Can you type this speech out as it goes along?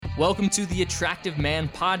Welcome to the Attractive Man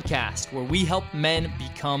Podcast, where we help men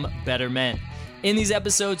become better men. In these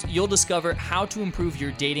episodes, you'll discover how to improve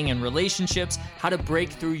your dating and relationships, how to break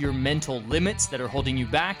through your mental limits that are holding you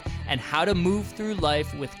back, and how to move through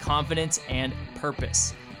life with confidence and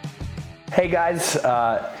purpose. Hey guys,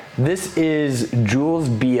 this is Jules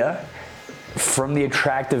Bia from the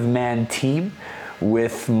Attractive Man team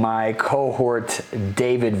with my cohort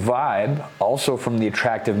David Vibe, also from the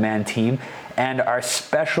Attractive Man team, and our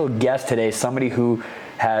special guest today, somebody who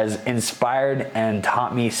has inspired and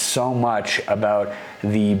taught me so much about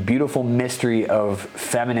the beautiful mystery of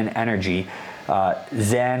feminine energy,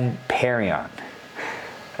 Zan Perrion,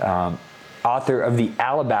 author of The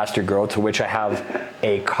Alabaster Girl, to which I have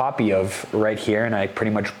a copy of right here, and I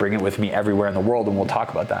pretty much bring it with me everywhere in the world, and we'll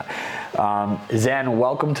talk about that. Zan,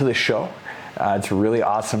 welcome to the show. It's really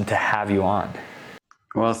awesome to have you on.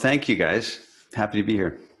 Well, thank you guys. Happy to be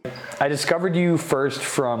here. I discovered you first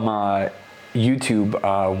from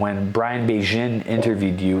YouTube when Brian Beijing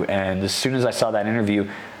interviewed you, and as soon as I saw that interview,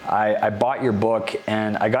 I bought your book,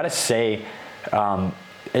 and I gotta say,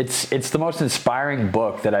 it's the most inspiring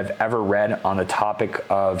book that I've ever read on the topic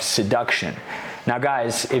of seduction. Now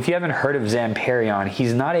guys, if you haven't heard of Zan Perrion,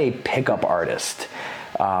 he's not a pickup artist.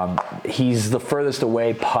 He's the furthest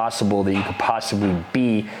away possible that you could possibly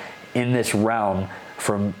be in this realm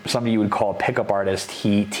from somebody you would call a pickup artist.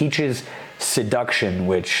 He teaches seduction,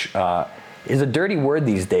 which is a dirty word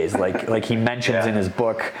these days, like he mentions in his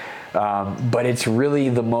book. But it's really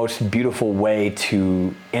the most beautiful way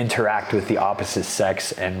to interact with the opposite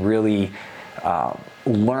sex and really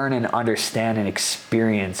learn and understand and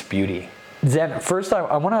experience beauty. Zan, first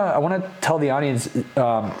I want to tell the audience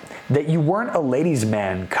that you weren't a ladies'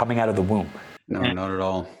 man coming out of the womb. No, not at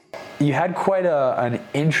all. You had quite an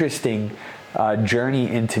interesting journey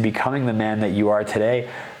into becoming the man that you are today.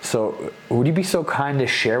 So would you be so kind to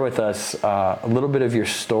share with us a little bit of your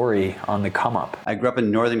story on the come up? I grew up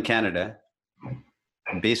in northern Canada,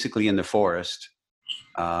 basically in the forest.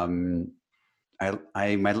 My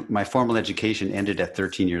formal education ended at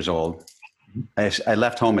 13 years old. I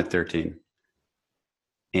left home at 13.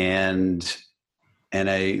 And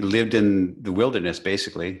I lived in the wilderness,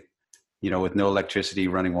 basically, with no electricity,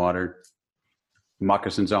 running water,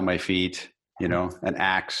 moccasins on my feet, an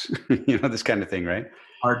axe, this kind of thing, right?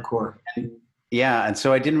 Hardcore. And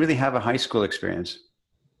so I didn't really have a high school experience,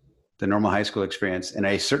 the normal high school experience. And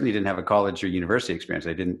I certainly didn't have a college or university experience.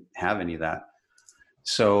 I didn't have any of that.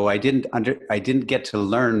 So I didn't get to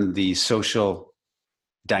learn the social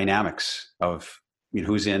dynamics of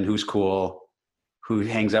who's in, who's cool, who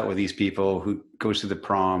hangs out with these people, who goes to the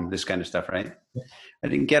prom, this kind of stuff, right? I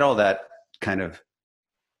didn't get all that kind of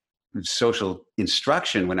social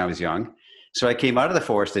instruction when I was young. So I came out of the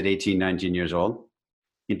forest at 18, 19 years old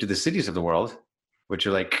into the cities of the world, which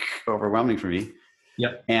are like overwhelming for me.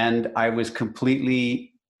 Yep. And I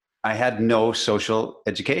had no social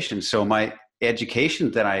education. So my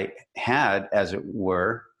education that I had, as it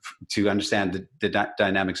were, to understand the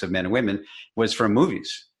dynamics of men and women was from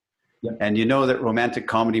movies. Yep. And that romantic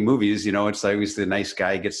comedy movies, it's always the nice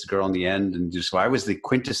guy gets the girl in the end. And so I was the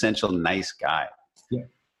quintessential nice guy. Yeah.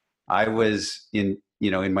 I was in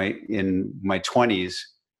my 20s,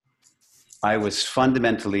 I was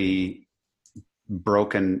fundamentally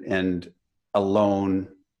broken and alone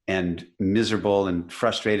and miserable and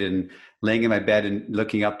frustrated and laying in my bed and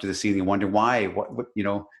looking up to the ceiling and wondering why,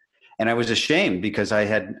 and I was ashamed because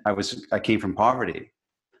I came from poverty,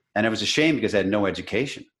 and I was ashamed because I had no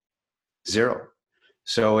education, zero.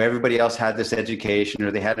 So everybody else had this education, or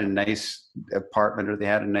they had a nice apartment, or they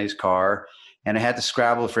had a nice car, and I had to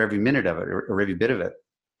scrabble for every minute of it or every bit of it.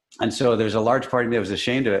 And so there's a large part of me that was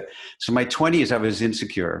ashamed of it. So my 20s, I was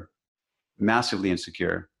insecure, massively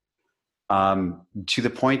insecure, to the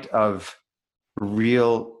point of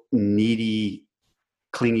real needy,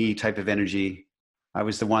 clingy type of energy. I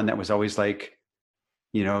was the one that was always like,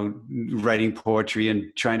 writing poetry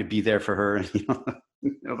and trying to be there for her, and,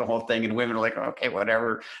 the whole thing. And women are like, okay,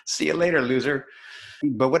 whatever. See you later, loser.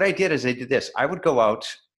 But what I did is I did this. I would go out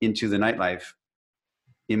into the nightlife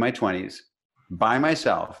in my 20s by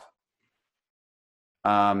myself,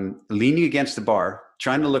 leaning against the bar,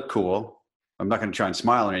 trying to look cool. I'm not going to try and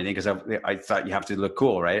smile or anything because I thought you have to look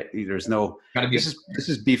cool, right? There's no, this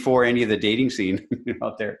is before any of the dating scene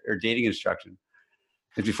out there, or dating instruction.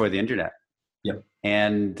 It's before the internet. Yep.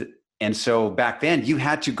 And so back then you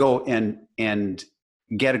had to go and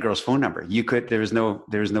get a girl's phone number. There was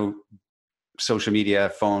no social media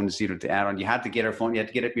phones, to add on. You had to get her phone. You had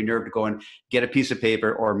to get up your nerve to go and get a piece of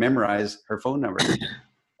paper or memorize her phone number.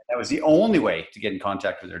 That was the only way to get in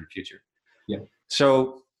contact with her in the future. Yeah.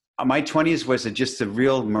 So my 20s was just a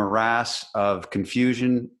real morass of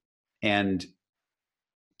confusion and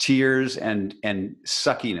tears and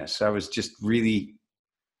suckiness. I was just really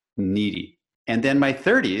needy. And then my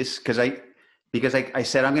 30s, because I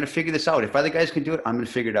said, I'm going to figure this out. If other guys can do it, I'm going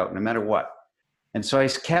to figure it out no matter what. And so I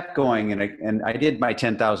kept going, and I did my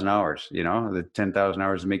 10,000 hours, the 10,000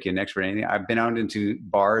 hours to make you an expert in anything. I've been out into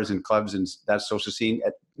bars and clubs and that social scene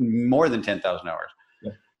at more than 10,000 hours.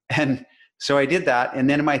 Yeah. And so I did that. And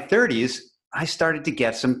then in my 30s, I started to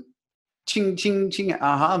get some ching, ching, ching,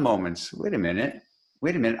 aha moments. Wait a minute.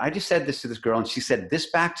 I just said this to this girl and she said this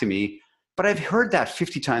back to me, but I've heard that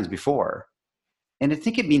 50 times before. And I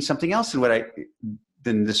think it means something else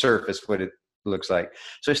than the surface, what it looks like.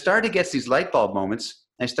 So I started to get these light bulb moments.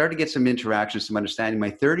 I started to get some interactions, some understanding. In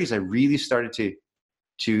my 30s, I really started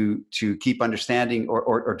to keep understanding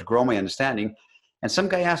or to grow my understanding. And some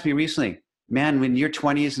guy asked me recently, man, when you're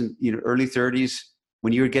 20s and early 30s,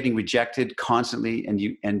 when you were getting rejected constantly and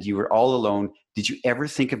you were all alone, did you ever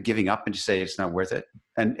think of giving up and just say it's not worth it?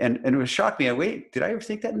 And it was shocked me. Wait, did I ever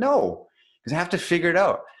think that? No, because I have to figure it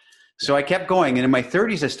out. So I kept going. And in my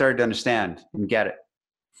 30s, I started to understand and get it.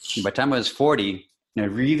 And by the time I was 40, I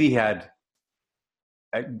really had,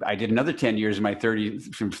 I did another 10 years in my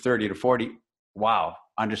 30s, from 30 to 40. Wow.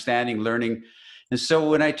 Understanding, learning. And so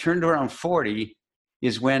when I turned around 40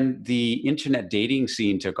 is when the internet dating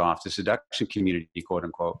scene took off, the seduction community, quote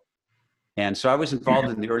unquote. And so I was involved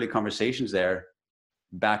in the early conversations there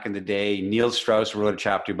back in the day. Neil Strauss wrote a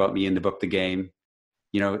chapter about me in the book, The Game,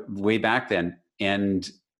 way back then. And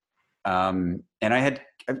I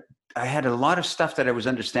had a lot of stuff that I was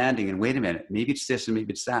understanding, and wait a minute, maybe it's this and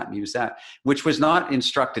maybe it's that, maybe it's that, which was not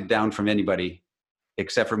instructed down from anybody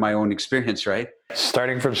except for my own experience, right?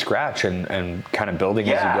 Starting from scratch and kind of building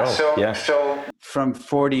as you go. So from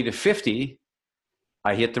 40 to 50,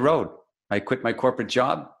 I hit the road. I quit my corporate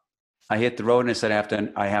job. I hit the road and I said,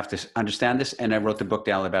 I have to understand this. And I wrote the book,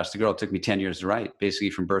 The Alabaster Girl. It took me 10 years to write, basically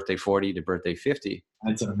from birthday 40 to birthday 50.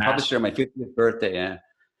 That's a published on my 50th birthday. Yeah.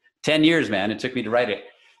 10 years, man, it took me to write it.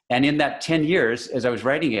 And in that 10 years, as I was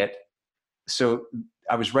writing it, so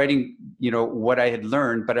I was writing, what I had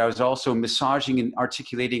learned, but I was also massaging and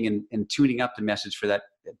articulating and tuning up the message for that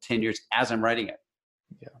 10 years as I'm writing it.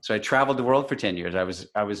 Yeah. So I traveled the world for 10 years. I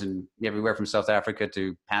was in everywhere from South Africa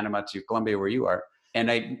to Panama to Colombia, where you are.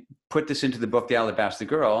 And I put this into the book, The Alabaster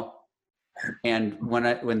Girl. And when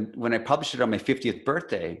I published it on my 50th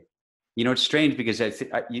birthday, it's strange because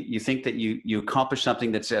you think that you accomplish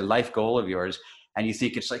something that's a life goal of yours. And you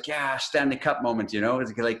think it's like, yeah, Stanley Cup moment,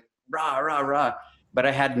 it's like rah, rah, rah. But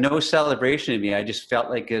I had no celebration in me. I just felt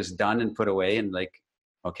like it was done and put away and like,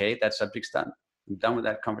 okay, that subject's done. I'm done with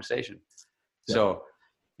that conversation. Yeah. So,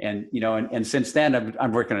 and since then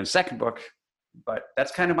I'm working on a second book, but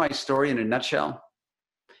that's kind of my story in a nutshell.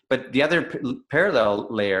 But the other parallel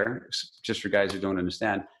layer, just for guys who don't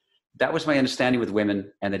understand, that was my understanding with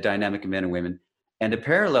women and the dynamic of men and women. And the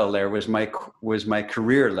parallel layer was my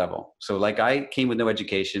career level. So like I came with no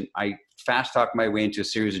education. I fast talked my way into a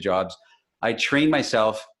series of jobs. I trained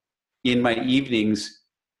myself in my evenings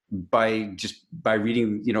by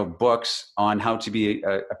reading, books on how to be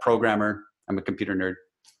a programmer. I'm a computer nerd,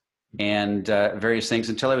 and various things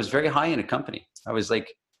until I was very high in a company. I was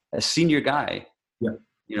like a senior guy,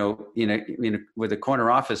 with a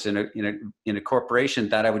corner office in a corporation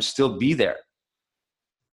that I would still be there.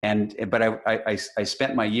 But I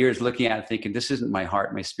spent my years looking at it thinking, this isn't my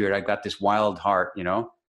heart, my spirit. I got this wild heart,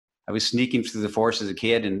 I was sneaking through the force as a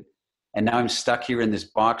kid and now I'm stuck here in this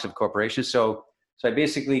box of corporations. So I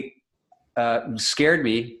basically scared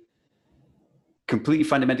me, completely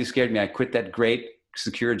fundamentally scared me. I quit that great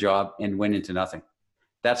secure job and went into nothing.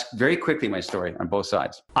 That's very quickly my story on both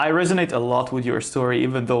sides. I resonate a lot with your story,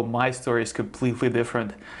 even though my story is completely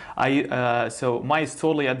different. So mine is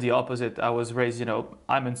totally at the opposite. I was raised,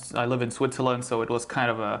 I live in Switzerland, so it was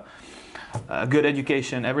kind of a good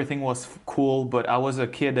education. Everything was cool, but I was a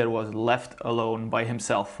kid that was left alone by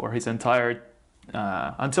himself for his entire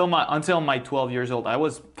until my 12 years old. I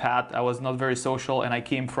was fat, I was not very social, and I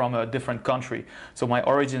came from a different country, so my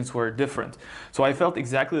origins were different. So I felt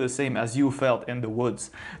exactly the same as you felt in the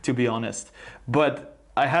woods, to be honest. But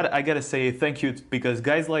I gotta say thank you, because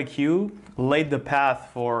guys like you laid the path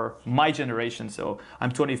for my generation. So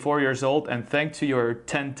I'm 24 years old, and thanks to your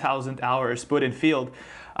 10,000 hours put in field,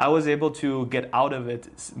 I was able to get out of it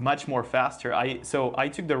much more faster. So I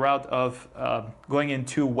took the route of going in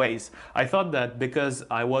two ways. I thought that because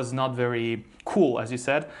I was not very cool, as you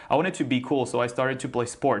said, I wanted to be cool, so I started to play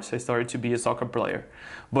sports. I started to be a soccer player.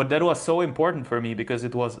 But that was so important for me because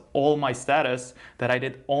it was all my status that I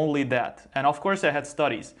did only that. And of course I had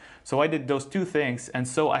studies. So I did those two things, and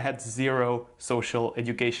so I had zero social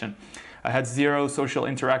education. I had zero social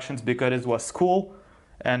interactions because it was school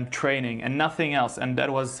and training and nothing else. And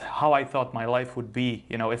that was how I thought my life would be,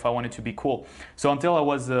 if I wanted to be cool. So until I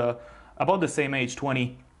was about the same age,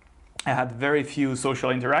 20, I had very few social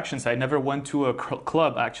interactions. I never went to a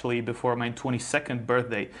club actually before my 22nd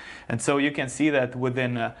birthday. And so you can see that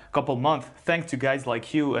within a couple months, thanks to guys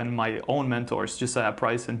like you and my own mentors, Josiah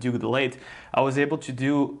Price and Duke DeLate, I was able to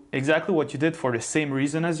do exactly what you did for the same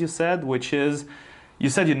reason as you said, which is, you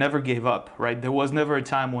said you never gave up, right? There was never a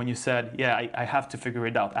time when you said, yeah, I have to figure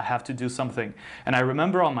it out. I have to do something. And I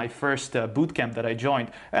remember on my first boot camp that I joined,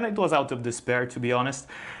 and it was out of despair, to be honest.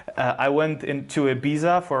 I went into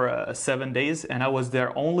Ibiza for 7 days, and I was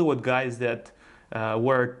there only with guys that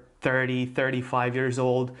were 30, 35 years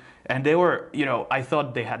old. And they were, I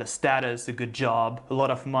thought they had a status, a good job, a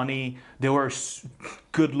lot of money. They were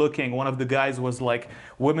good looking. One of the guys was like,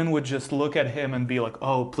 women would just look at him and be like,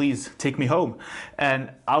 oh, please take me home.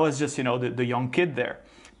 And I was just, the young kid there.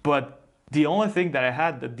 But the only thing that I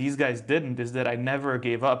had that these guys didn't is that I never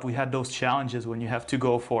gave up. We had those challenges when you have to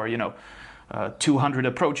go for, 200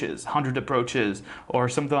 approaches, 100 approaches, or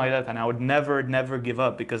something like that. And I would never give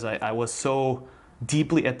up because I was so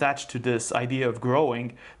deeply attached to this idea of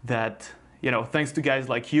growing that, thanks to guys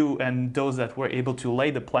like you and those that were able to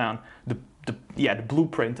lay the plan, the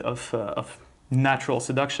blueprint of natural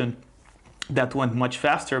seduction, that went much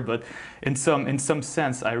faster. But in some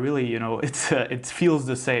sense, I really, it feels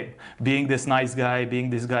the same. Being this nice guy,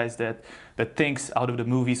 being this guy that thinks out of the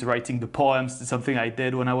movies, writing the poems, something I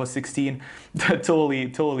did when I was 16,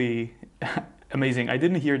 totally amazing. I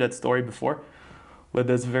didn't hear that story before, but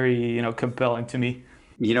that's very, compelling to me.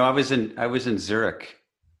 I was in Zurich,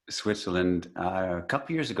 Switzerland, a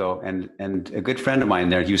couple years ago, and a good friend of mine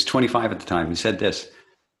there, he was 25 at the time. He said this.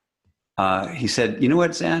 He said, "You know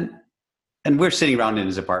what, Zan?" And we're sitting around in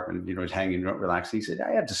his apartment, hanging, relaxing. He said,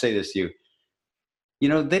 "I have to say this to you.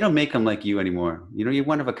 They don't make them like you anymore. You're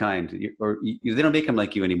one of a kind, they don't make them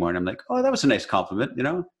like you anymore." And I'm like, "Oh, that was a nice compliment,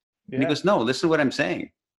 Yeah. And he goes, "No, listen to what I'm saying.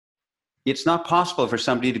 It's not possible for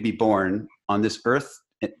somebody to be born on this earth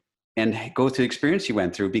and go through the experience you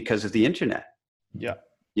went through because of the internet." Yeah.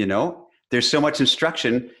 There's so much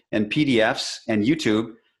instruction and PDFs and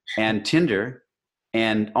YouTube and Tinder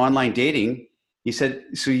and online dating. He said,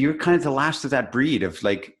 so you're kind of the last of that breed of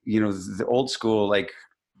the old school,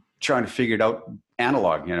 trying to figure it out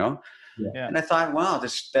analog, Yeah. And I thought, wow,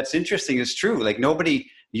 that's interesting. It's true.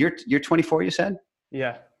 You're 24, you said?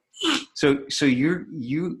 Yeah. So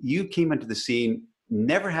you came into the scene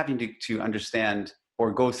never having to understand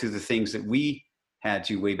or go through the things that we had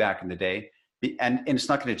to way back in the day, and it's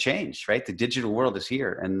not going to change, right? The digital world is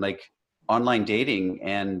here, and online dating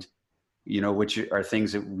and which are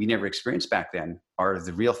things that we never experienced back then, are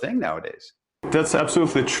the real thing nowadays. That's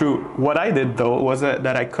absolutely true. What I did though was that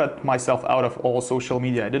I cut myself out of all social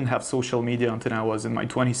media. I didn't have social media until I was in my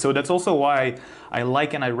 20s. So that's also why I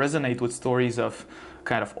like and I resonate with stories of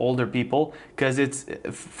kind of older people, because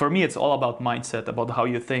for me it's all about mindset, about how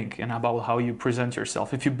you think and about how you present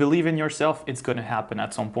yourself. If you believe in yourself, it's going to happen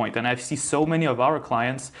at some point. And I see so many of our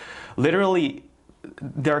clients, literally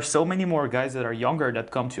there are so many more guys that are younger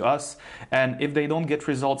that come to us, and if they don't get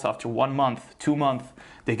results after 1 month, 2 months,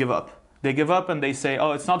 they give up. They give up and they say,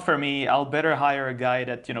 oh, it's not for me. I'll better hire a guy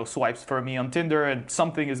that, swipes for me on Tinder and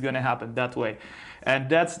something is going to happen that way. And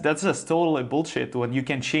that's just totally bullshit when you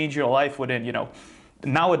can change your life within,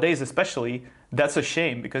 nowadays especially, that's a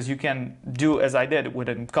shame, because you can do as I did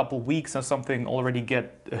within a couple weeks or something, already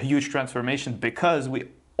get a huge transformation, because we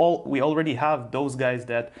already have those guys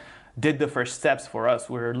that did the first steps for us.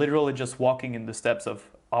 We're literally just walking in the steps of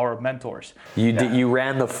our mentors. You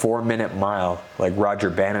ran the 4-minute mile like Roger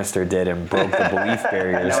Bannister did and broke the belief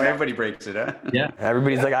barriers. Now everybody breaks it, huh? Yeah.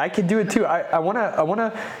 Everybody's like, I could do it too. I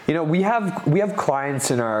wanna, we have clients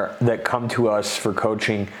that come to us for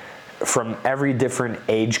coaching from every different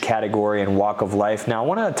age category and walk of life. Now I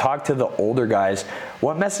want to talk to the older guys.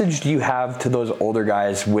 What message do you have to those older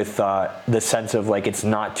guys with the sense of it's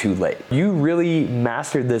not too late? You really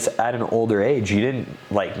mastered this at an older age. You didn't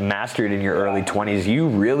master it in your early 20s. You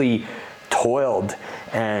really toiled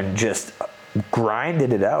and just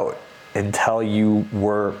grinded it out until you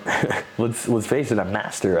were, let's face it, a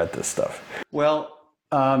master at this stuff. Well,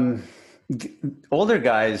 older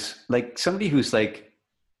guys, somebody who's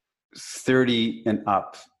 30 and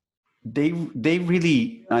up, they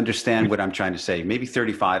really understand what I'm trying to say. Maybe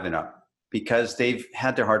 35 and up, because they've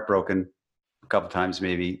had their heart broken a couple times.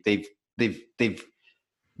 Maybe they've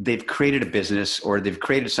created a business, or they've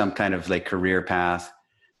created some kind of like career path.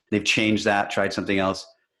 They've changed that, tried something else.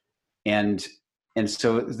 And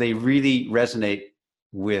so they really resonate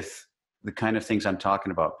with the kind of things I'm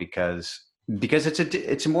talking about, because it's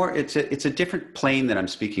a different plane that I'm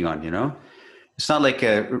speaking on, you know? It's not like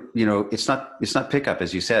it's not pickup,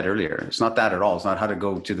 as you said earlier. It's not that at all. It's not how to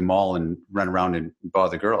go to the mall and run around and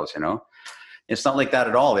bother girls, you know? It's not like that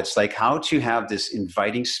at all. It's like how to have this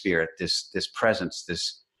inviting spirit, this presence,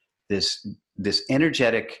 this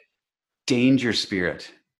energetic danger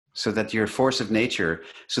spirit, so that you're a force of nature,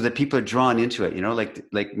 so that people are drawn into it, you know?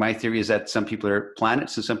 Like my theory is that some people are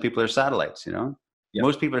planets and some people are satellites, you know? Yep.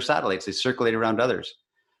 Most people are satellites. They circulate around others.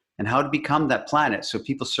 And how to become that planet so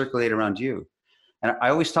people circulate around you. And I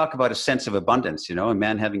always talk about a sense of abundance, you know, a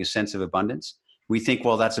man having a sense of abundance. We think,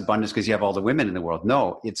 well, that's abundance because you have all the women in the world.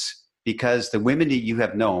 No, it's because the women that you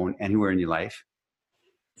have known and who are in your life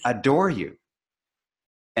adore you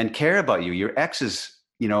and care about you. Your exes,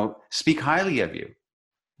 you know, speak highly of you.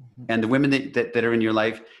 And the women that are in your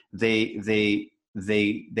life, they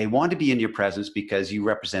want to be in your presence because you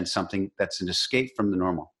represent something that's an escape from the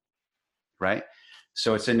normal, right?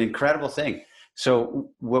 So it's an incredible thing. So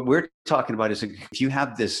what we're talking about is, if you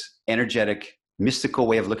have this energetic, mystical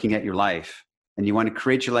way of looking at your life, and you want to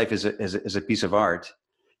create your life as a piece of art,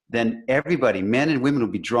 then everybody, men and women, will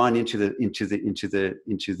be drawn into the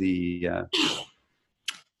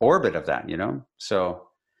orbit of that, you know? So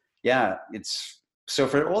yeah, so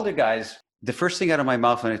for older guys, the first thing out of my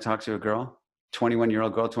mouth when I talk to a girl,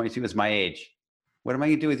 21-year-old girl, 22, is my age. What am I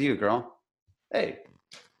going to do with you, girl? Hey,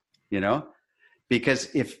 you know? Because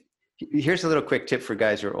here's a little quick tip for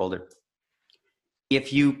guys who are older.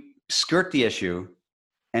 If you skirt the issue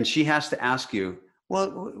and she has to ask you,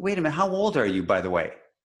 well, wait a minute, how old are you, by the way?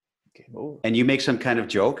 Okay. And you make some kind of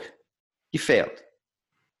joke, you failed.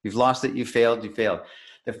 You've lost it, you failed.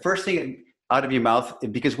 The first thing out of your mouth,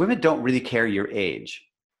 because women don't really care your age.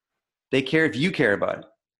 They care if you care about it.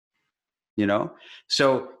 You know?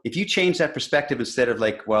 So if you change that perspective, instead of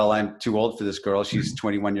like, well, I'm too old for this girl, she's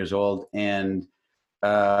 21 years old, and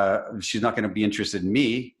she's not going to be interested in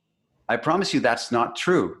me. I promise you that's not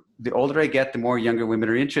true. The older I get, the more younger women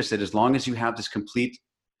are interested, as long as you have this complete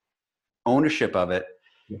ownership of it.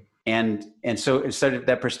 Yeah. And so instead of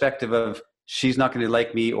that perspective of, she's not going to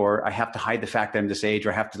like me, or I have to hide the fact that I'm this age,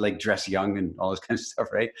 or I have to like dress young and all this kind of stuff,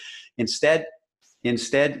 right? Instead,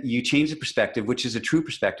 you change the perspective, which is a true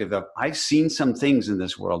perspective of, I've seen some things in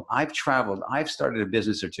this world. I've traveled. I've started a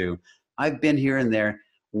business or two. I've been here and there.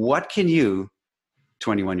 What can you,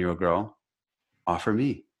 21-year-old girl, offer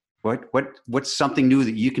me? What's something new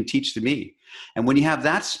that you can teach to me? And when you have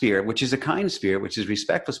that spirit, which is a kind spirit, which is a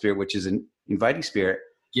respectful spirit, which is an inviting spirit,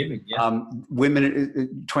 giving, yeah.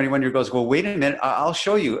 Women, 21-year-old girls go, wait a minute, I'll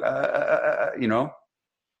show you, you know?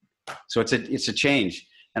 So it's a change.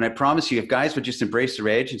 And I promise you, if guys would just embrace their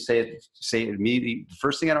age and say it immediately, the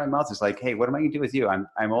first thing out of my mouth is like, hey, what am I going to do with you?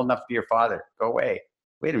 I'm old enough to be your father. Go away.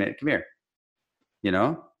 Wait a minute. Come here. You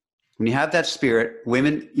know, when you have that spirit,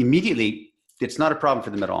 women immediately, it's not a problem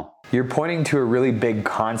for them at all. You're pointing to a really big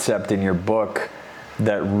concept in your book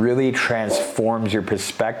that really transforms your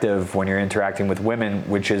perspective when you're interacting with women,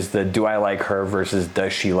 which is the do I like her versus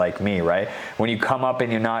does she like me, right? When you come up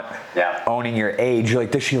and you're not owning your age, you're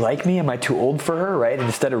like, does she like me? Am I too old for her, right? And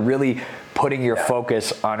instead of really putting your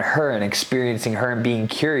focus on her and experiencing her and being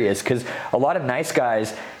curious, because a lot of nice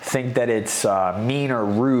guys think that it's mean or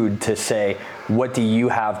rude to say, what do you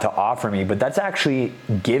have to offer me? But that's actually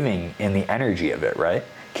giving in the energy of it, right?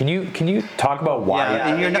 Can you talk about why? Yeah,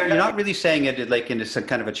 and you're not really saying it like in some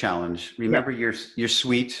kind of a challenge. Remember, you're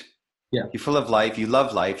sweet. Yeah. You're full of life. You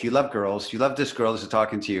love life. You love girls. You love this girl that's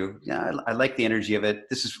talking to you. Yeah, I like the energy of it.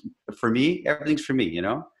 This is for me. Everything's for me. You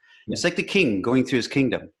know, it's like the king going through his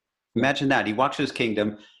kingdom. Imagine that he walks through his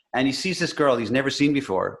kingdom and he sees this girl he's never seen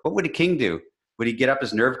before. What would a king do? Would he get up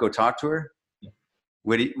his nerve, go talk to her?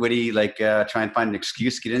 Would he like try and find an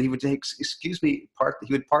excuse to get in? He would say, excuse me,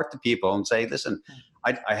 he would part the people and say, listen,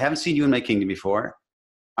 I haven't seen you in my kingdom before,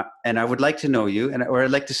 and I would like to know you, or I'd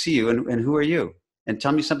like to see you, and who are you? And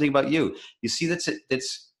tell me something about you. You see, there's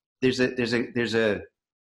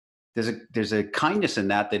a kindness in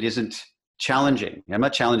that isn't challenging. I'm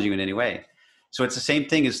not challenging you in any way. So it's the same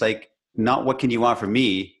thing as like, not what can you offer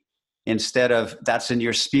me, instead of that's in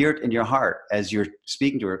your spirit and your heart as you're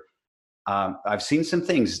speaking to her. I've seen some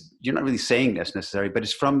things. You're not really saying this necessarily, but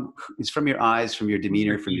it's from your eyes, from your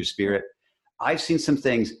demeanor, from your spirit. I've seen some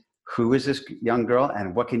things. who is this young girl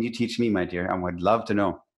and what can you teach me, my dear? I would love to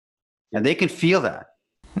know. And they can feel that.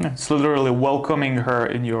 It's literally welcoming her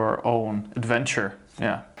in your own adventure.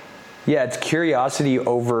 Yeah. Yeah, it's curiosity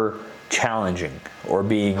over challenging or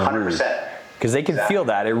being 100%. Because they can feel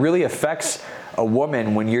that. It really affects a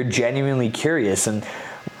woman when you're genuinely curious. And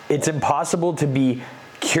it's impossible to be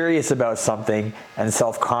curious about something and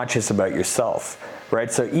self-conscious about yourself,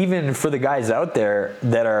 right? So even for the guys out there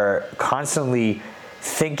that are constantly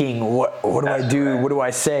thinking, what do I do? Correct. What do I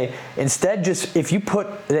say? Instead, just if you put,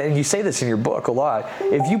 and you say this in your book a lot,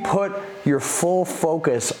 if you put your full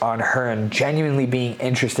focus on her and genuinely being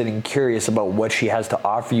interested and curious about what she has to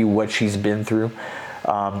offer you, what she's been through,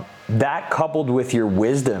 that coupled with your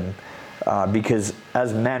wisdom, because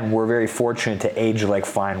as men, we're very fortunate to age like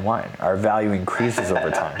fine wine. Our value increases over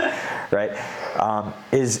time, right?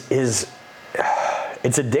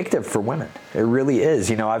 It's addictive for women. It really is.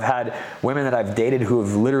 You know, I've had women that I've dated who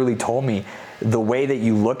have literally told me the way that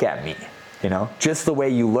you look at me, you know, just the way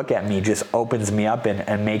you look at me just opens me up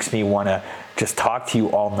and makes me want to just talk to you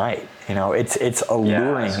all night. You know, it's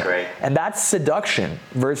alluring. Yeah, that's great. And that's seduction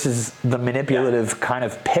versus the manipulative kind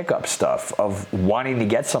of pickup stuff of wanting to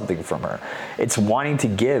get something from her. It's wanting to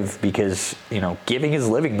give because, you know, giving is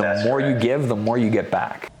living. The more you give, the more you get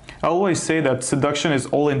back. I always say that seduction is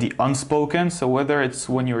all in the unspoken. So whether it's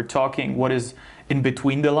when you're talking, what is in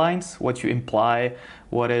between the lines, what you imply,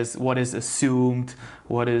 what is assumed,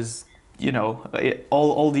 what is, you know,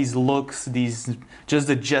 all these looks, these just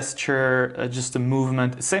the gesture, just the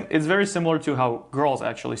movement. It's very similar to how girls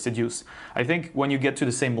actually seduce. I think when you get to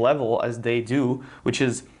the same level as they do, which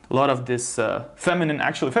is a lot of this feminine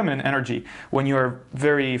energy, when you're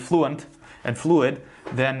very fluent and fluid,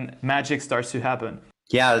 then magic starts to happen.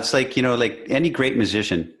 Yeah, it's like, you know, like any great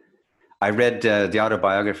musician. I read the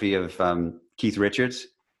autobiography of Keith Richards,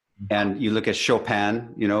 and you look at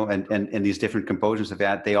Chopin, you know, and these different composers of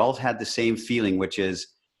that, they all had the same feeling, which is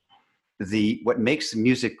what makes the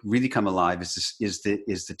music really come alive is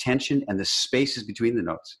the tension and the spaces between the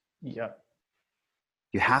notes. Yeah.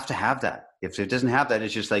 You have to have that. If it doesn't have that,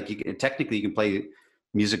 it's just like technically you can play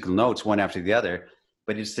musical notes one after the other,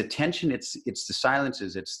 but it's the tension, it's the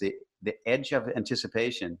silences, it's the edge of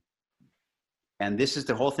anticipation. And this is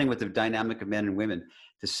the whole thing with the dynamic of men and women,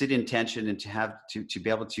 to sit in tension and to have to be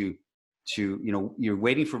able to, you know, you're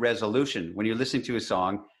waiting for resolution. When you're listening to a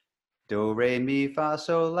song, do, re, mi, fa,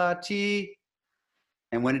 sol, la, ti.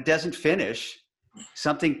 And when it doesn't finish,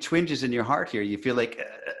 something twinges in your heart here. You feel like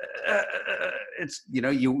it's, you know,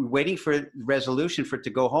 you're waiting for resolution for it to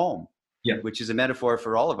go home. Yeah. Which is a metaphor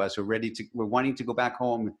for all of us. We're wanting to go back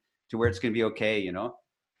home to where it's going to be okay, you know?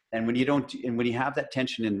 And when you have that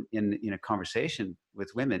tension in a conversation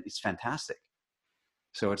with women, it's fantastic.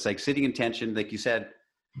 So it's like sitting in tension, like you said,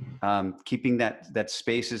 keeping that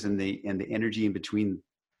spaces and the energy in between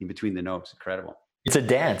the notes. Incredible. It's a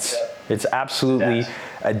dance. It's absolutely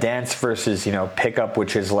a dance versus, you know, pickup,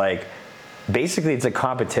 which is like, basically it's a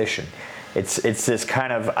competition. It's this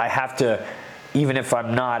kind of, I have to, even if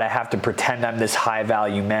I'm not, I have to pretend I'm this high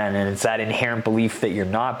value man. And it's that inherent belief that you're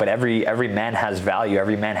not, but every man has value.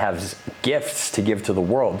 Every man has gifts to give to the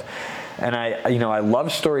world. And I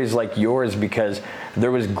love stories like yours because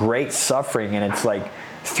there was great suffering, and it's like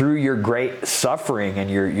through your great suffering and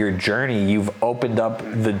your journey, you've opened up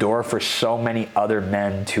the door for so many other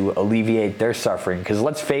men to alleviate their suffering. Because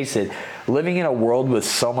let's face it, living in a world with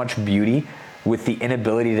so much beauty, with the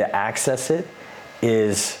inability to access it,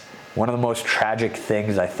 is one of the most tragic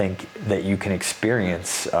things I think that you can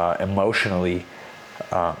experience emotionally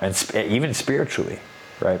and even spiritually,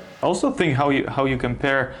 right? I also think how you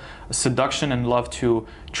compare seduction and love to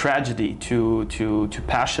tragedy, to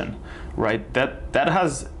passion, right? That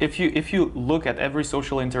has, if you look at every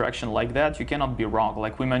social interaction like that, you cannot be wrong.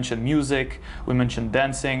 Like we mentioned music, we mentioned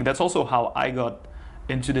dancing. That's also how I got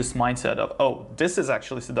into this mindset of, oh, this is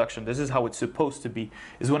actually seduction. This is how it's supposed to be.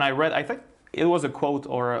 Is when I read, I think it was a quote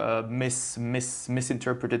or a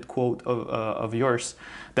misinterpreted quote of yours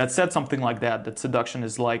that said something like that seduction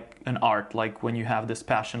is like an art, like when you have this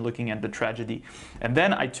passion looking at the tragedy. And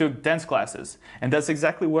then I took dance classes, and that's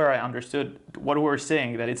exactly where I understood what we were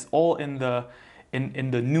saying, that it's all in the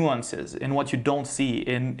nuances, in what you don't see,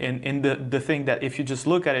 in the thing that if you just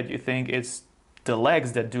look at it, you think it's the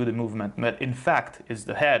legs that do the movement, but in fact it's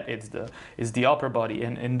the head, it's the upper body.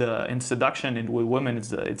 And in seduction with women,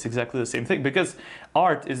 it's exactly the same thing, because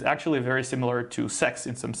art is actually very similar to sex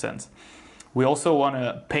in some sense. We also want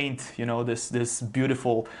to paint, you know, this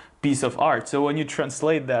beautiful piece of art. So when you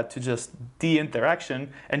translate that to just the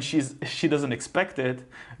interaction, and she doesn't expect it,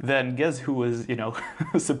 then guess who was,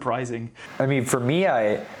 surprising? I mean, for me,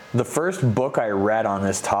 the first book I read on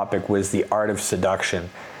this topic was The Art of Seduction.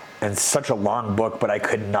 And such a long book, but I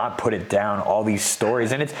could not put it down, all these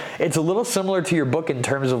stories. And it's a little similar to your book in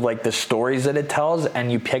terms of like the stories that it tells,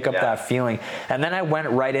 and you pick up that feeling. And then I went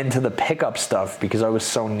right into the pickup stuff because I was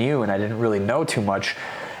so new and I didn't really know too much.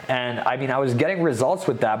 And I mean, I was getting results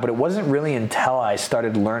with that, but it wasn't really until I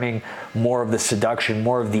started learning more of the seduction,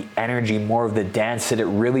 more of the energy, more of the dance, that it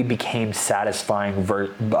really became satisfying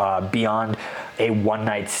beyond a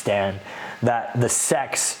one-night stand. That the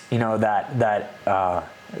sex, that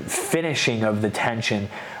finishing of the tension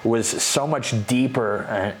was so much deeper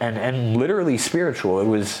and literally spiritual.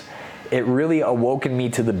 It really awoken me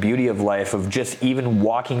to the beauty of life, of just even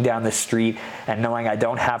walking down the street and knowing I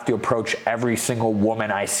don't have to approach every single woman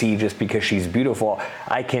I see just because she's beautiful.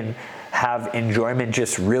 I can have enjoyment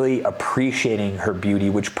just really appreciating her beauty,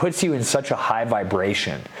 which puts you in such a high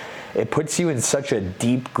vibration. It puts you in such a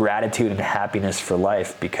deep gratitude and happiness for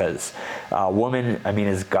life, because woman, I mean,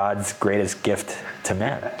 is God's greatest gift to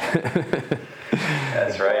man.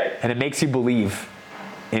 That's right. And it makes you believe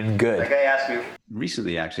in good. Like I asked me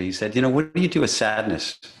recently, actually, he said, what do you do with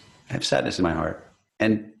sadness? I have sadness in my heart.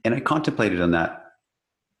 And I contemplated on that.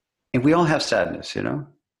 And we all have sadness,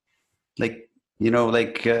 like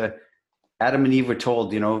Adam and Eve were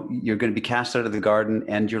told, you're going to be cast out of the garden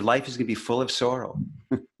and your life is going to be full of sorrow.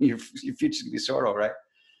 Your future's going to be sorrow, right?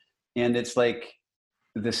 And it's like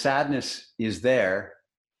the sadness is there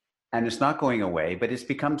and it's not going away, but it's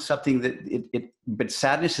become something that but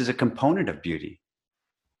sadness is a component of beauty.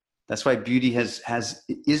 That's why beauty is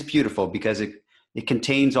beautiful, because it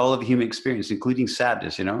contains all of human experience, including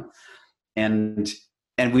sadness,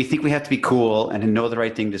 and we think we have to be cool and know the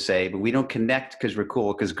right thing to say, but we don't connect because we're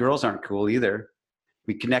cool, because girls aren't cool either.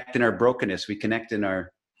 We connect in our brokenness. We connect in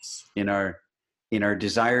our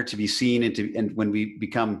desire to be seen, and when we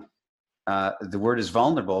become, the word is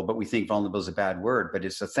vulnerable, but we think vulnerable is a bad word, but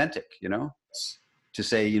it's authentic, to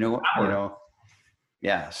say,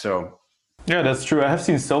 yeah. So. Yeah, that's true. I have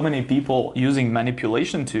seen so many people using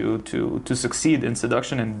manipulation to succeed in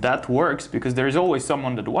seduction, and that works because there is always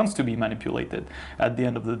someone that wants to be manipulated at the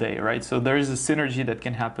end of the day, right? So there is a synergy that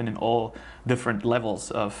can happen in all different levels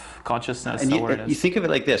of consciousness, and awareness. You think of it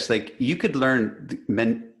like this, like you could learn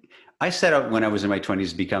I set out when I was in my 20s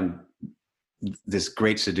to become this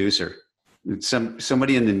great seducer.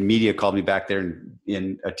 Somebody in the media called me back there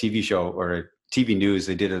in a TV show or a TV news.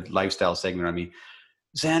 They did a lifestyle segment on me.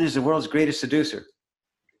 Zan is the world's greatest seducer.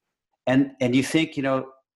 And you think,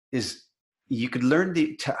 is you could learn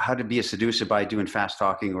how to be a seducer by doing fast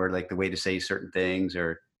talking or like the way to say certain things,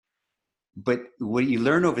 but what you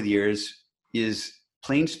learn over the years is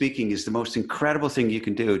plain speaking is the most incredible thing you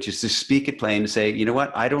can do. Just to speak it plain and say, you know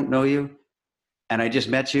what, I don't know you and I just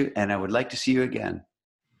met you and I would like to see you again.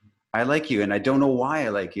 I like you and I don't know why I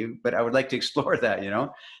like you, but I would like to explore that,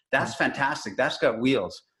 That's fantastic. That's got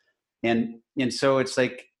wheels. And so it's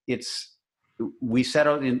like, we set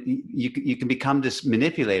out and you can become this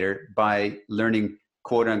manipulator by learning,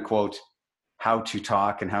 quote unquote, how to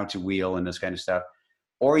talk and how to wheel and this kind of stuff.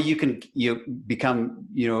 Or you can become,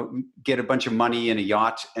 get a bunch of money in a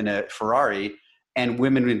yacht and a Ferrari, and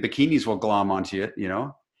women in bikinis will glom onto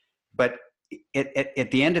you, But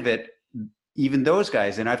at the end of it, even those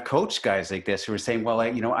guys, and I've coached guys like this who are saying, well,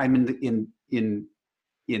 I'm in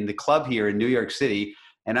the club here in New York City,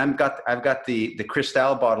 and I've got the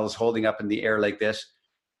Cristal bottles holding up in the air like this,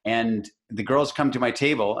 and the girls come to my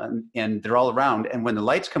table and they're all around, and when the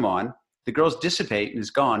lights come on, the girls dissipate and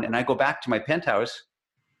it's gone, and I go back to my penthouse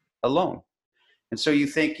alone. And so you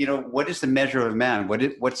think, what is the measure of a man?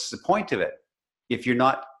 What's the point of it? If you're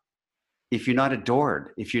not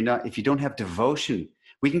adored, if you don't have devotion,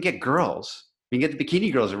 we can get girls, we can get the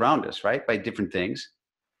bikini girls around us, right? By different things.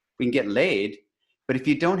 We can get laid, but if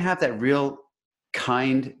you don't have that real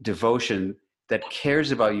kind devotion that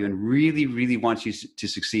cares about you and really, really wants you to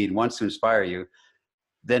succeed, wants to inspire you,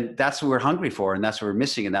 then that's what we're hungry for, and that's what we're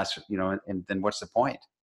missing, and that's, and then what's the point,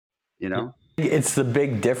 It's the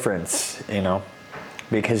big difference,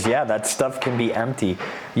 because that stuff can be empty.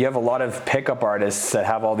 You have a lot of pickup artists that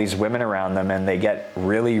have all these women around them and they get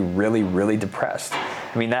really, really, really depressed.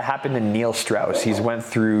 I mean, that happened to Neil Strauss. He's went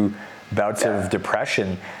through bouts of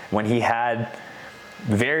depression when he had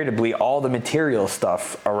veritably all the material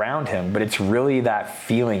stuff around him, but it's really that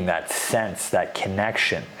feeling, that sense, that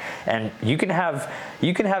connection. And you can have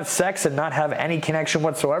sex and not have any connection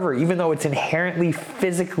whatsoever, even though it's inherently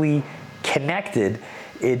physically connected.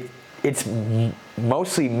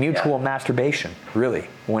 mostly mutual masturbation, really,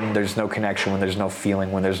 when there's no connection, when there's no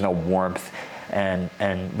feeling, when there's no warmth and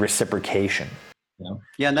reciprocation.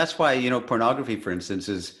 Yeah, and that's why, pornography, for instance,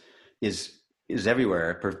 is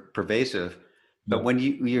everywhere, pervasive. But when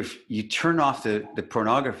you turn off the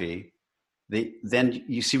pornography, then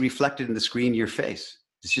you see reflected in the screen your face.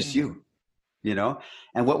 It's just you.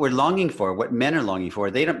 And what we're longing for, what men are longing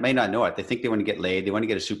for, they may not know it. They think they want to get laid, they want to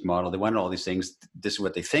get a supermodel, they want all these things. This is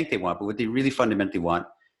what they think they want, but what they really fundamentally want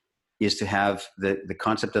is to have the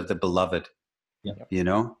concept of the beloved.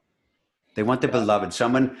 They want the beloved.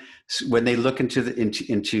 Someone, when they look into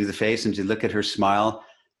the face and to look at her smile,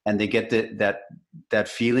 and they get that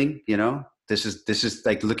feeling. This is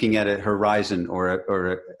like looking at a horizon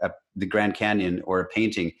or the Grand Canyon or a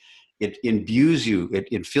painting. It imbues you.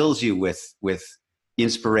 It fills you with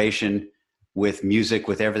inspiration, with music,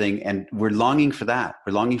 with everything. And we're longing for that.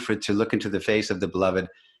 We're longing to look into the face of the beloved,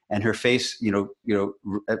 and her face,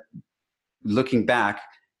 looking back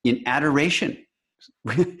in adoration.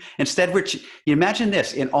 Instead, you imagine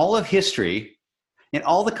this: in all of history, in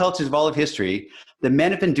all the cultures of all of history, the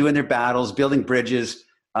men have been doing their battles, building bridges,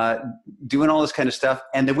 doing all this kind of stuff,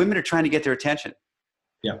 and the women are trying to get their attention.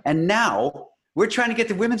 Yeah. And now we're trying to get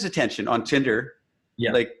the women's attention on Tinder.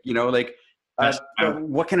 Yeah.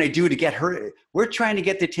 What can I do to get her? We're trying to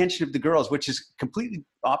get the attention of the girls, which is completely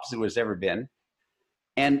opposite of what it's ever been.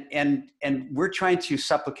 And we're trying to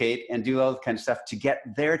supplicate and do all that kind of stuff to get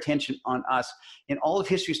their attention on us. In all of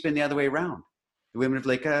history, it's been the other way around. The women are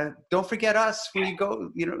like, don't forget us when you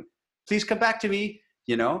go, please come back to me,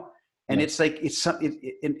 and it's like,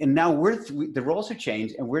 and now the roles have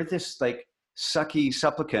changed, and we're this like sucky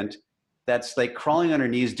supplicant that's like crawling on our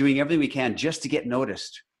knees, doing everything we can just to get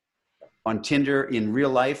noticed on Tinder. In real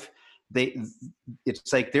life,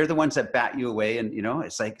 it's like, they're the ones that bat you away, and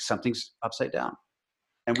it's like something's upside down.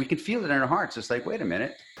 And we can feel it in our hearts. It's like, wait a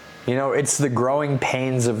minute. It's the growing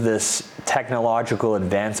pains of this technological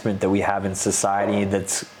advancement that we have in society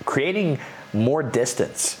that's creating more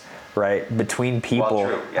distance, right, between people,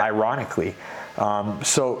 ironically.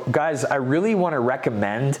 So, guys, I really want to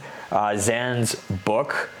recommend Zan's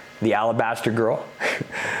book, The Alabaster Girl.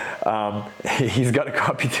 He's got a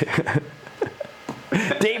copy too.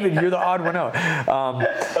 David, you're the odd one out.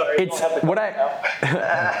 It's what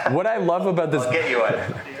I love about this. I'll get you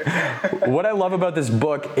one. What I love about this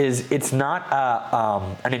book is it's not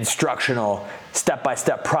an instructional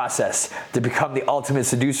step-by-step process to become the ultimate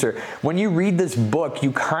seducer. When you read this book,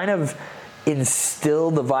 you kind of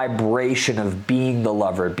instill the vibration of being the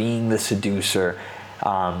lover, being the seducer,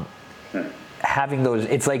 having those.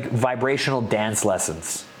 It's like vibrational dance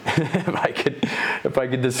lessons. if I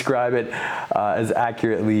could describe it as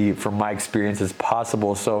accurately from my experience as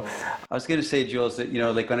possible. So I was going to say, Jules, that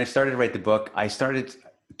like when I started to write the book, I started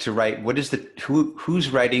to write who's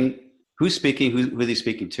writing, who's speaking, who are they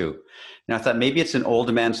speaking to, and I thought maybe it's an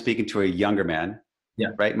older man speaking to a younger man,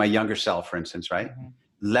 right? My younger self, for instance, right? Mm-hmm.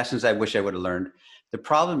 Lessons I wish I would have learned. The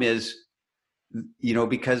problem is,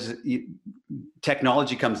 because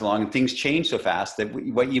technology comes along and things change so fast that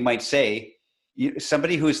what you might say.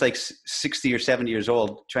 Somebody who's like 60 or 70 years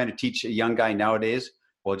old trying to teach a young guy nowadays,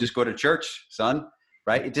 well, just go to church, son,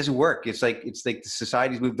 right? It doesn't work. It's like the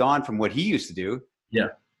society's moved on from what he used to do. Yeah.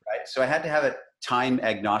 Right. So I had to have it time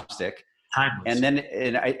agnostic. Timeless. And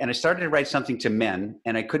then I started to write something to men,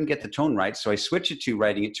 and I couldn't get the tone right. So I switched it to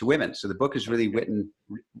writing it to women. So the book is really written.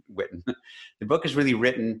 The book is really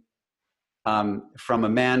written from a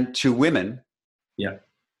man to women. Yeah.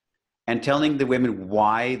 And telling the women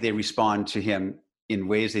why they respond to him in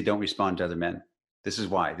ways they don't respond to other men. This is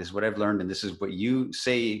why. This is what I've learned, and this is what you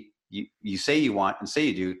say you say you want and say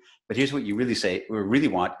you do, but here's what you really say or really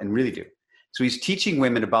want and really do. So he's teaching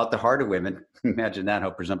women about the heart of women. Imagine that, how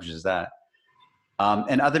presumptuous is that?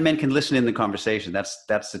 And other men can listen in the conversation. That's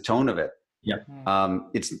the tone of it. Yeah.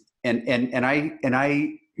 It's and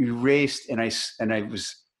I erased and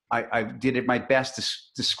I did my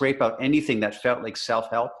best to scrape out anything that felt like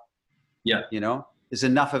self-help. Yeah. There's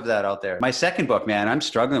enough of that out there. My second book, man, I'm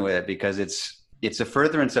struggling with it because it's a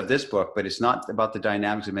furtherance of this book, but it's not about the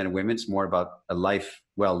dynamics of men and women. It's more about a life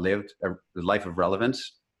well lived, a life of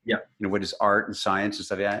relevance. Yeah. What is art and science and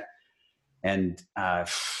stuff like that. And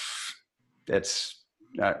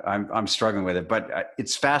I'm struggling with it, but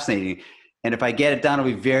it's fascinating. And if I get it done, I'll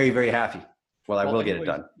be very, very happy. Well, I will get it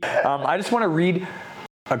done. I just want to read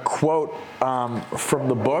a quote from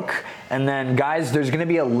the book, and then guys, there's going to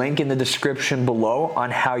be a link in the description below on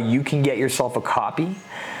how you can get yourself a copy.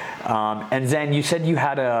 And then you said you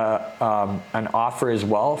had an offer as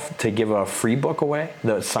well to give a free book away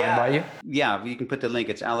that's signed by you? Yeah, you can put the link.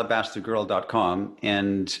 It's alabastergirl.com.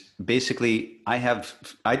 And basically, I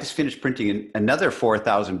just finished printing another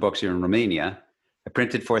 4,000 books here in Romania. I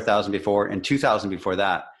printed 4,000 before and 2,000 before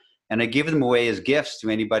that. And I give them away as gifts to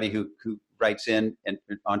anybody who writes in and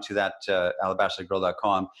onto that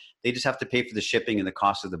alabastergirl.com. They just have to pay for the shipping and the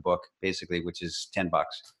cost of the book, basically, which is $10.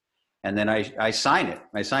 And then I sign it.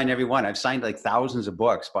 I sign every one. I've signed like thousands of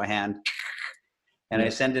books by hand, and I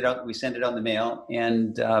send it out. We send it out in the mail,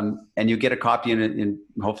 and you get a copy in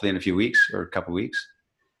hopefully in a few weeks or a couple of weeks.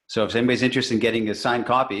 So if anybody's interested in getting a signed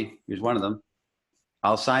copy, here's one of them.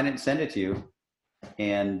 I'll sign it and send it to you.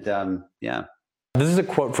 And yeah. This is a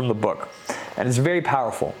quote from the book, and it's very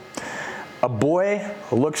powerful. A boy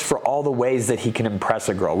looks for all the ways that he can impress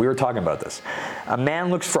a girl. We were talking about this. A man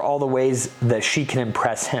looks for all the ways that she can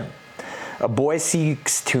impress him. A boy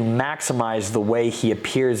seeks to maximize the way he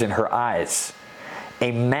appears in her eyes.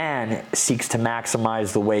 A man seeks to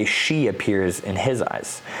maximize the way she appears in his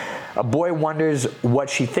eyes. A boy wonders what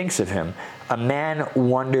she thinks of him. A man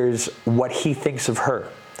wonders what he thinks of her.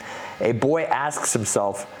 A boy asks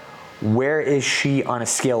himself, where is she on a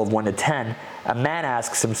scale of 1 to 10? A man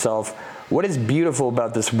asks himself, what is beautiful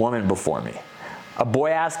about this woman before me? A boy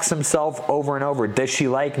asks himself over and over, does she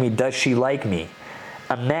like me? Does she like me?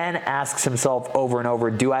 A man asks himself over and over,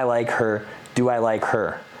 do I like her? Do I like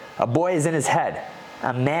her? A boy is in his head.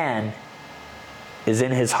 A man is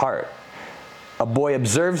in his heart. A boy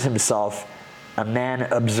observes himself. A man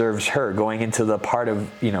observes her, going into the part of,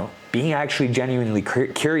 being actually genuinely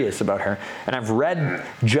curious about her. And I've read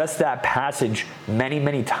just that passage many,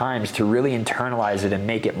 many times to really internalize it and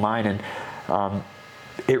make it mine. And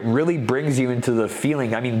it really brings you into the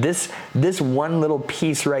feeling. I mean, this one little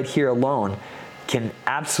piece right here alone can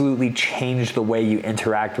absolutely change the way you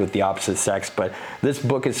interact with the opposite sex. But this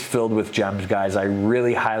book is filled with gems, guys. I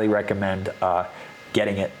really highly recommend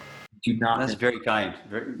getting it. Do not. That's very kind.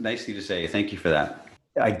 Very nicely to say. Thank you for that.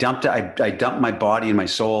 I dumped my body and my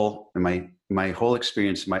soul and my whole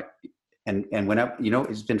experience. And when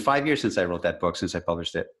it's been 5 years since I wrote that book, since I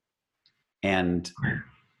published it, and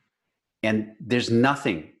there's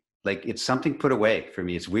nothing, like, it's something put away for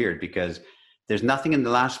me. It's weird because there's nothing in the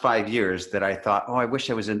last 5 years that I thought, oh, I wish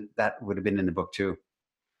I was in, that would have been in the book too.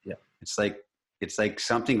 Yeah. It's like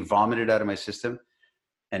something vomited out of my system.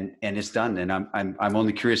 And it's done. And I'm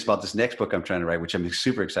only curious about this next book I'm trying to write, which I'm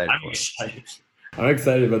super excited for. I'm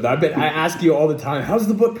excited about that. I ask you all the time, how's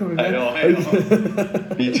the book coming, man? I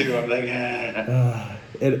know. Me too. I'm like,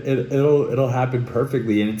 it'll happen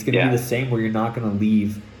perfectly, and it's going to be the same where you're not going to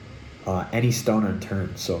leave any stone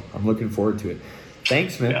unturned. So I'm looking forward to it.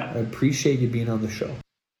 Thanks, man. I appreciate you being on the show.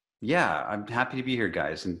 Yeah, I'm happy to be here,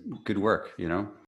 guys, and good work,